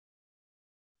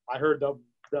I heard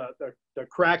the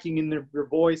cracking in your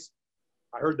voice.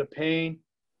 I heard the pain.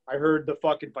 I heard the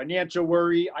fucking financial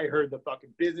worry. I heard the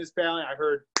fucking business failing. I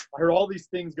heard all these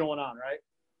things going on, right?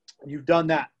 And you've done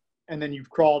that. And then you've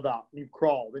crawled out. And you've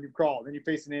crawled. And you've crawled. And you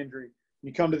face an injury. And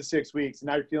you come to the 6 weeks. And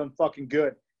now you're feeling fucking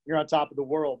good. You're on top of the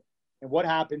world. And what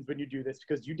happens when you do this?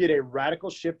 Because you did a radical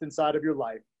shift inside of your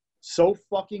life so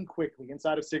fucking quickly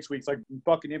inside of 6 weeks, like you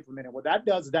fucking implement it. What that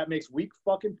does is that makes weak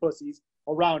fucking pussies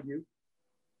around you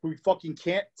who fucking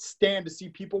can't stand to see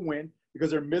people win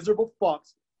because they're miserable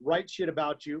fucks, write shit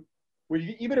about you.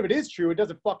 Even if it is true, it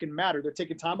doesn't fucking matter. They're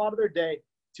taking time out of their day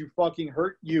to fucking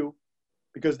hurt you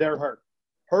because they're hurt.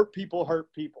 Hurt people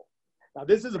hurt people. Now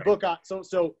this is a book. So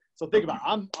think about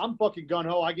it. I'm fucking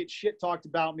gung-ho. I get shit talked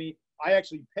about me. I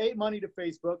actually pay money to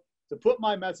Facebook to put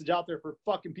my message out there for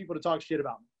fucking people to talk shit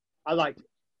about me. I like it.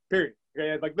 Period.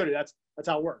 Okay, like literally, that's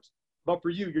how it works. But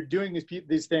for you, you're doing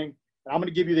this thing, and I'm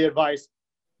gonna give you the advice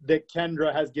that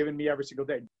Kendra has given me every single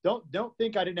day. Don't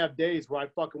think I didn't have days where I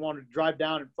fucking wanted to drive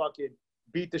down and fucking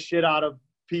beat the shit out of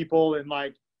people and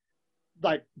like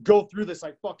go through this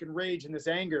like fucking rage and this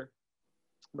anger.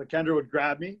 But Kendra would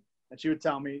grab me and she would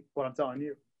tell me what I'm telling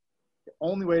you. The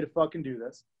only way to fucking do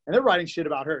this, and they're writing shit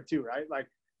about her too, right? Like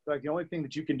the only thing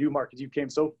that you can do, Mark, is you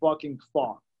came so fucking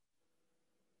far.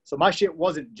 So my shit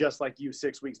wasn't just like you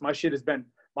 6 weeks. My shit has been,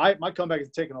 my comeback has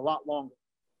taken a lot longer.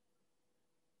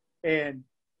 And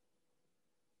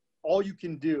all you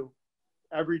can do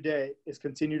every day is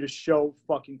continue to show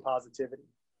fucking positivity.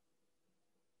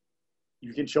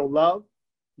 You can show love.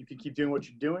 You can keep doing what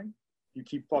you're doing. You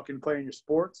keep fucking playing your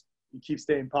sports. You keep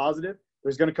staying positive.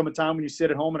 There's going to come a time when you sit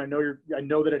at home, and I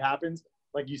know that it happens.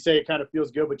 Like you say, it kind of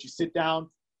feels good, but you sit down,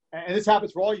 and this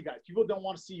happens for all you guys. People don't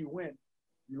want to see you win.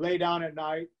 You lay down at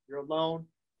night, you're alone.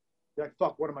 You're like,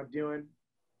 fuck, what am I doing?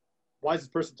 Why is this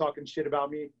person talking shit about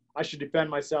me? I should defend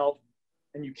myself.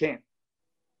 And you can't.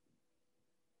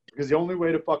 Because the only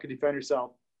way to fucking defend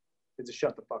yourself is to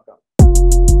shut the fuck up.